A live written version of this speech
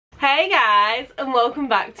Hey guys, and welcome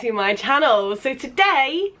back to my channel. So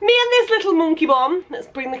today, me and this little monkey bomb, let's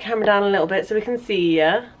bring the camera down a little bit so we can see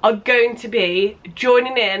you, are going to be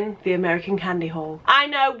joining in the American candy haul. I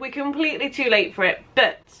know we're completely too late for it,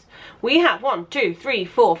 but we have 1, 2, 3,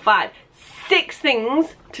 4, 5, 6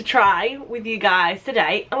 things to try with you guys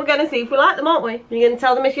today, and we're going to see if we like them, aren't we? You're going to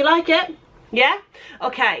tell them if you like it? Yeah?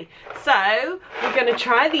 Okay, so we're going to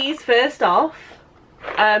try these first off.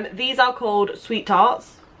 These are called sweet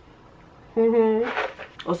tarts.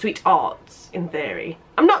 Or sweet arts in theory.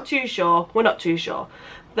 I'm not too sure. We're not too sure.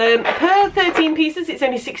 Per 13 pieces it's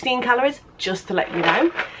only 16 calories, just to let you know.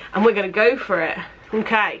 And we're gonna go for it.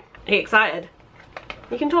 Okay. Are you excited?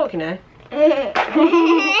 You can talk, you know.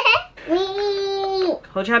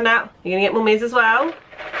 Hold your hand out. You're gonna get mummies as well.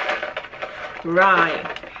 Right.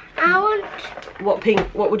 I want... What pink?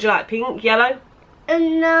 What would you like? Pink? Yellow?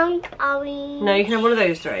 No, orange. No, you can have one of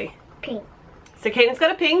those 3. Pink. So Caitlin's got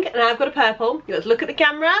a pink and I've got a purple. You have to look at the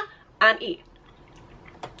camera and eat.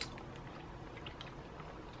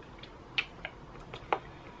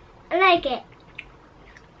 I like it.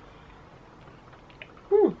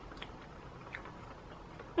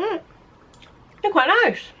 They're quite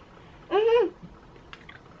nice.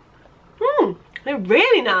 They're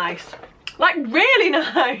really nice. Like really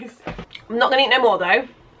nice. I'm not gonna eat no more though,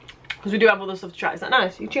 because we do have other stuff to try. Is that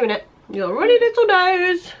nice? You chewing it? Your runny little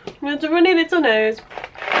nose. It's a runny little nose.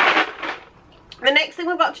 The next thing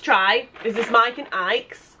we've got to try is this Mike and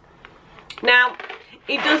Ike's. Now,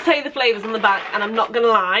 it does say the flavours on the back, and I'm not gonna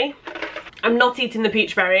lie, I'm not eating the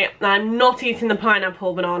peach berry, and I'm not eating the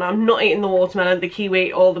pineapple banana, I'm not eating the watermelon, the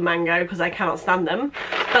kiwi, or the mango, because I cannot stand them.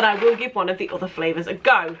 But I will give one of the other flavours a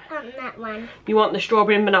go. I want that one. You want the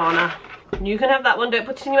strawberry and banana? You can have that one, don't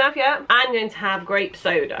put it in your mouth yet. I'm going to have grape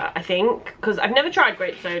soda, I think, because I've never tried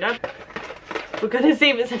grape soda. We're going to see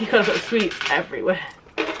if it's any kind of sweets everywhere.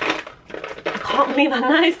 I can't believe how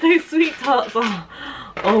nice those sweet tarts are.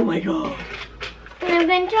 Oh my god. And I'm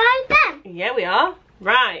going to try them. Yeah, we are.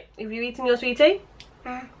 Right, have you eaten your sweetie?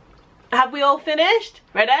 Have we all finished?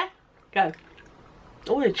 Ready? Go.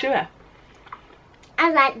 Oh, they're chewy.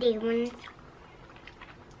 I like these ones.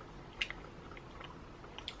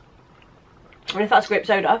 And if that's grape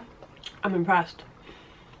soda, I'm impressed.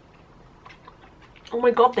 Oh my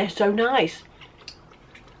god, they're so nice.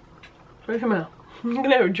 Look at them out. I'm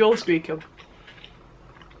gonna hear a jaw squeaking.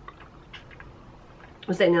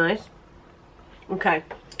 Was they nice? Okay.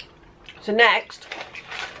 So next,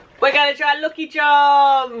 we're gonna try Lucky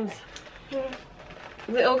Charms.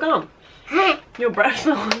 Is it all gone? Your breath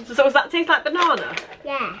smells. So does that taste like banana?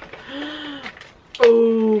 Yeah.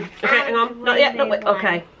 Oh. Okay, hang on. Not yet. No, wait.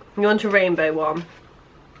 Okay. You want a rainbow one?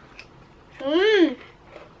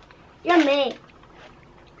 Yummy.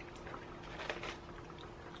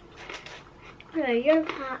 You're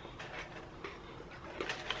hot.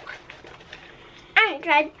 I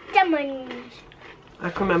tried lemons. I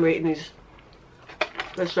can remember eating these.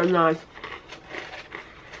 They're so nice.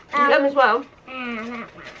 You them as well? That one.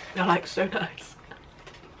 They're like so nice.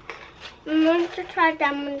 I want to try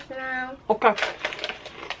lemons now. Okay.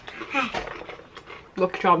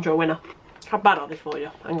 Lucky Charms are a winner. How bad are they for you?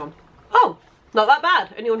 Hang on. Oh, not that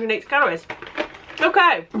bad. Only 180 calories.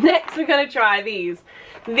 Okay, next we're going to try these.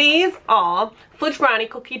 These are fudge brownie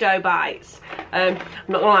cookie dough bites. I'm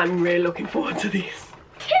not gonna lie, I'm really looking forward to these.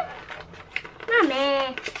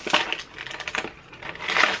 Mummy.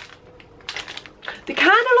 They kind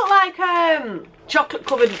of look like chocolate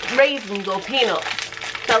covered raisins or peanuts.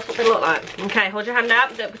 That's what they look like. Okay, hold your hand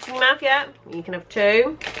out. Don't put it in your mouth yet. You can have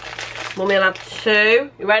 2. Mummy will have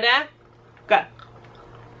 2. You ready? Go.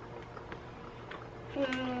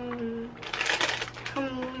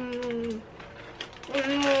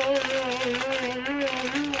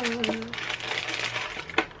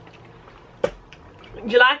 Do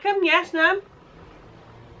you like them? Yes, no?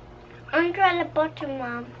 I'm trying the bottom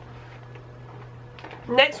one.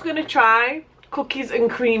 Next we're going to try cookies and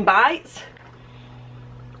cream bites.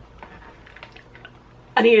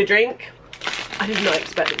 I need a drink. I did not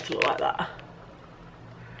expect it to look like that.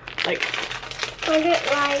 Like, I don't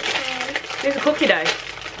like these are cookie dough.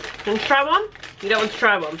 You want to try one? You don't want to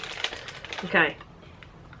try one? Okay.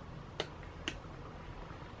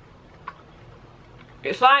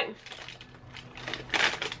 It's like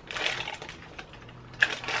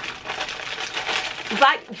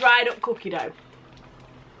dried up cookie dough.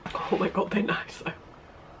 Oh my god, they're nice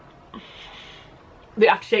though. The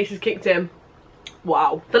aftertaste has kicked in.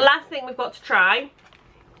 Wow. The last thing we've got to try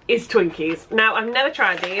is Twinkies. Now, I've never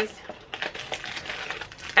tried these.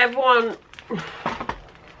 Everyone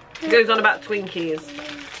goes on about Twinkies.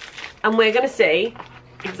 And we're going to see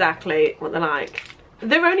exactly what they're like.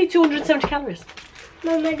 They're only 270 calories.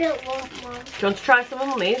 Mum, I don't want one. Do you want to try some of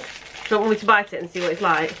Mummy's? Do you want Mummy to bite it and see what it's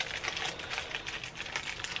like?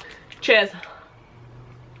 Cheers.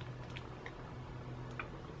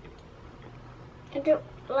 I don't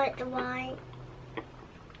like the white.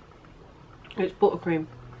 It's buttercream.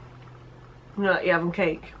 You know, like you have on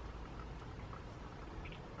cake.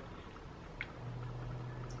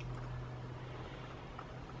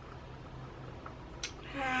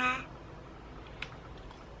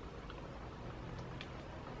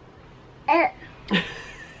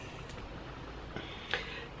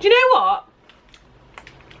 Do you know what?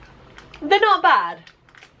 They're not bad.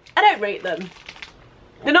 I don't rate them.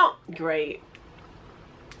 They're not great.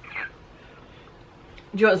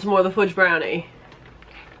 Do you want some more of the fudge brownie?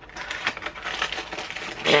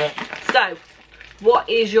 So, what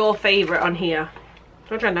is your favourite on here?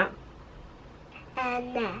 Do you want to try that?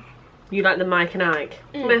 No. You like the Mike and Ike?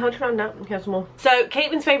 May I hold your hand out? Okay, some more. So,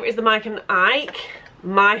 Caitlin's favourite is the Mike and Ike.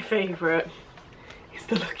 My favourite is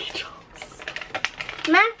the Lucky Charms.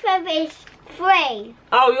 My favourite is 3.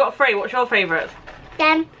 Oh, you got 3. What's your favourite?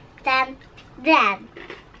 Them.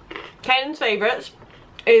 Caitlin's favourites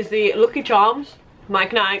is the Lucky Charms, Mike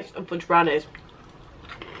and Ike's, and fudge brownies.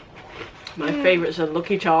 My favourites are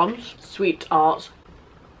Lucky Charms, Sweet Tarts.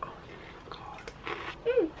 Oh God.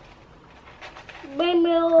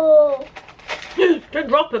 Rainbow. Don't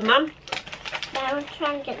drop them, man. I was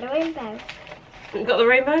trying to get the rainbow. You got the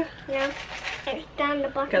rainbow? No, it's down the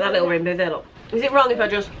bottom. Get that little rainbow there, look. Is it wrong if I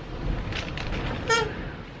just...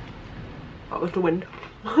 That was the wind.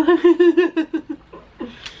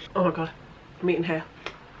 Oh my God, I'm eating here.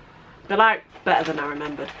 They're like better than I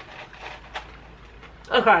remembered.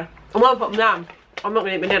 Okay, I'm gonna put them down. I'm not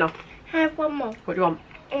gonna eat my dinner. Have one more. What do you want?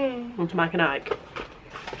 Want to make an egg?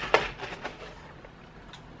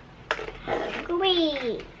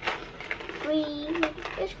 Green. Green.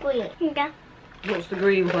 It's green. Yeah. What's the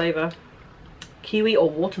green flavour? Kiwi or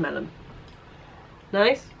watermelon?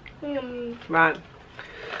 Nice? Right.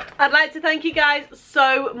 I'd like to thank you guys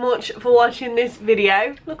so much for watching this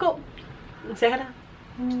video. Look up and say hello.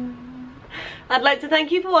 I'd like to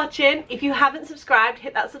thank you for watching. If you haven't subscribed,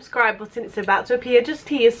 hit that subscribe button. It's about to appear just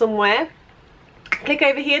here somewhere. Click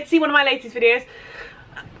over here to see one of my latest videos.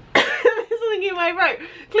 There's something in my throat.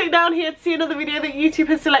 Click down here to see another video that YouTube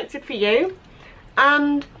has selected for you.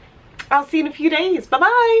 And I'll see you in a few days.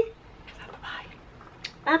 Bye-bye.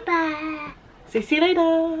 Bye-bye. Bye-bye. See you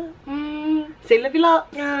later. Say love you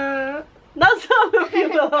lots. No. That's not love you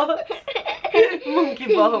lots.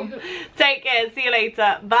 Monkey bomb. Take care. See you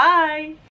later. Bye.